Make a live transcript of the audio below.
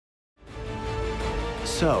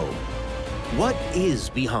So, what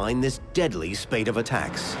is behind this deadly spate of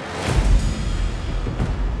attacks?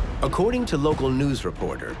 According to local news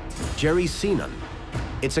reporter Jerry Sinan,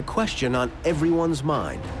 it's a question on everyone's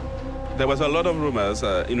mind. There was a lot of rumors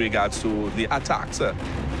in regards to the attacks.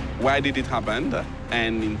 Why did it happen?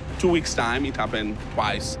 And in 2 weeks' time, it happened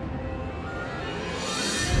twice.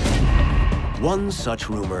 One such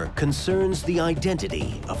rumor concerns the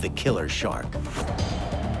identity of the killer shark.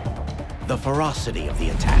 The ferocity of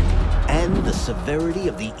the attack and the severity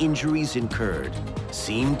of the injuries incurred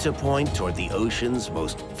seem to point toward the ocean's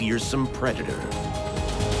most fearsome predator.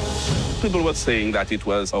 People were saying that it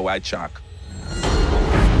was a white shark.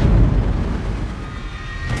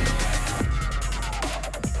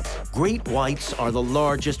 Great whites are the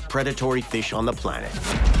largest predatory fish on the planet,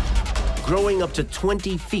 growing up to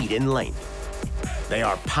 20 feet in length. They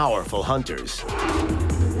are powerful hunters,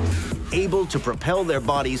 able to propel their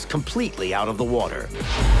bodies completely out of the water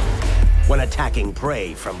when attacking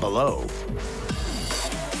prey from below.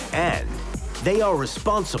 And they are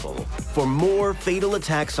responsible for more fatal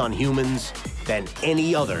attacks on humans than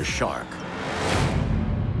any other shark.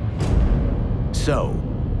 So,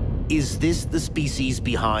 is this the species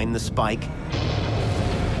behind the spike?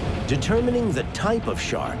 Determining the type of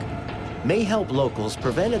shark may help locals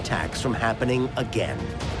prevent attacks from happening again.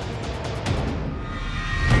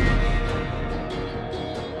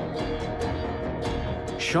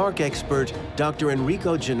 Shark expert Dr.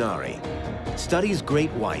 Enrico Gennari studies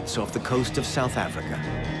great whites off the coast of South Africa.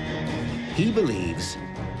 He believes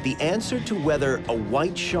the answer to whether a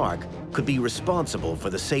white shark could be responsible for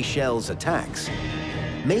the Seychelles attacks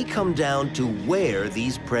may come down to where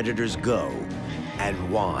these predators go and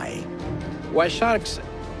why. White sharks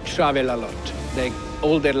travel a lot.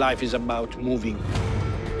 All their life is about moving.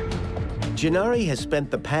 Gennari has spent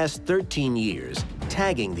the past 13 years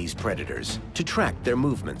tagging these predators to track their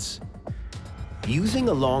movements. Using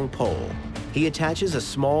a long pole, he attaches a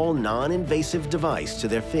small, non-invasive device to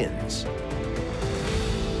their fins.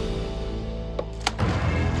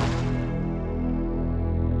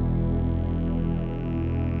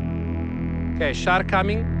 Okay, shark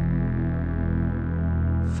coming.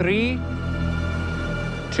 3,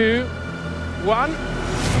 2, 1.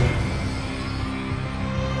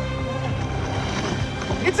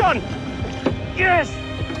 It's on! Yes!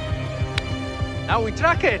 Now we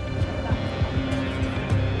track it.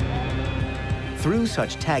 Through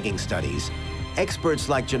such tagging studies, experts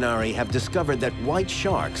like Gennari have discovered that white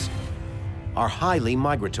sharks are highly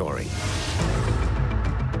migratory.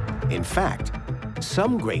 In fact,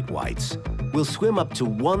 some great whites will swim up to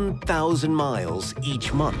 1,000 miles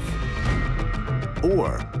each month,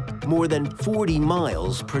 or more than 40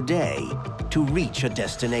 miles per day to reach a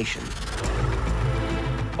destination.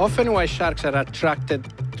 Often white sharks are attracted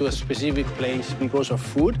to a specific place because of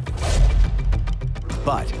food.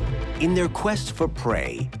 But in their quest for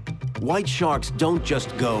prey, white sharks don't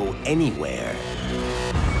just go anywhere.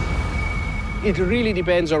 It really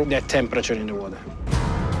depends on the temperature in the water.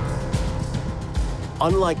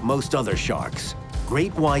 Unlike most other sharks,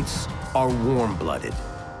 great whites are warm-blooded.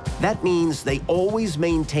 That means they always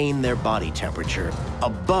maintain their body temperature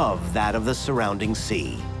above that of the surrounding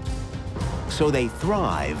sea. So they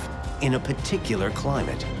thrive in a particular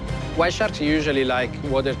climate. White sharks usually like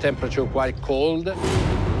water temperature quite cold.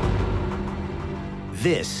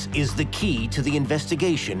 This is the key to the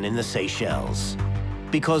investigation in the Seychelles,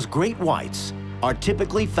 because great whites are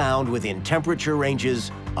typically found within temperature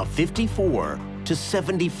ranges of 54 to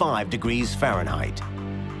 75 degrees Fahrenheit.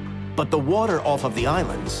 But the water off of the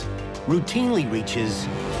islands routinely reaches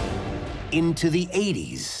into the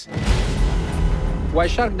 80s. White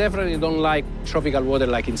shark definitely don't like tropical water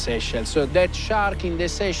like in Seychelles. So that shark in the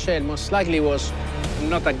Seychelles most likely was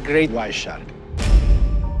not a great white shark.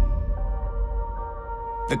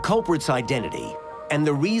 The culprit's identity and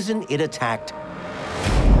the reason it attacked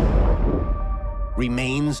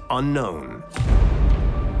remains unknown.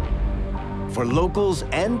 For locals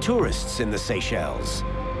and tourists in the Seychelles,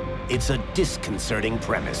 it's a disconcerting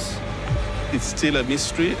premise. It's still a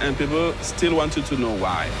mystery, and people still wanted to know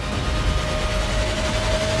why.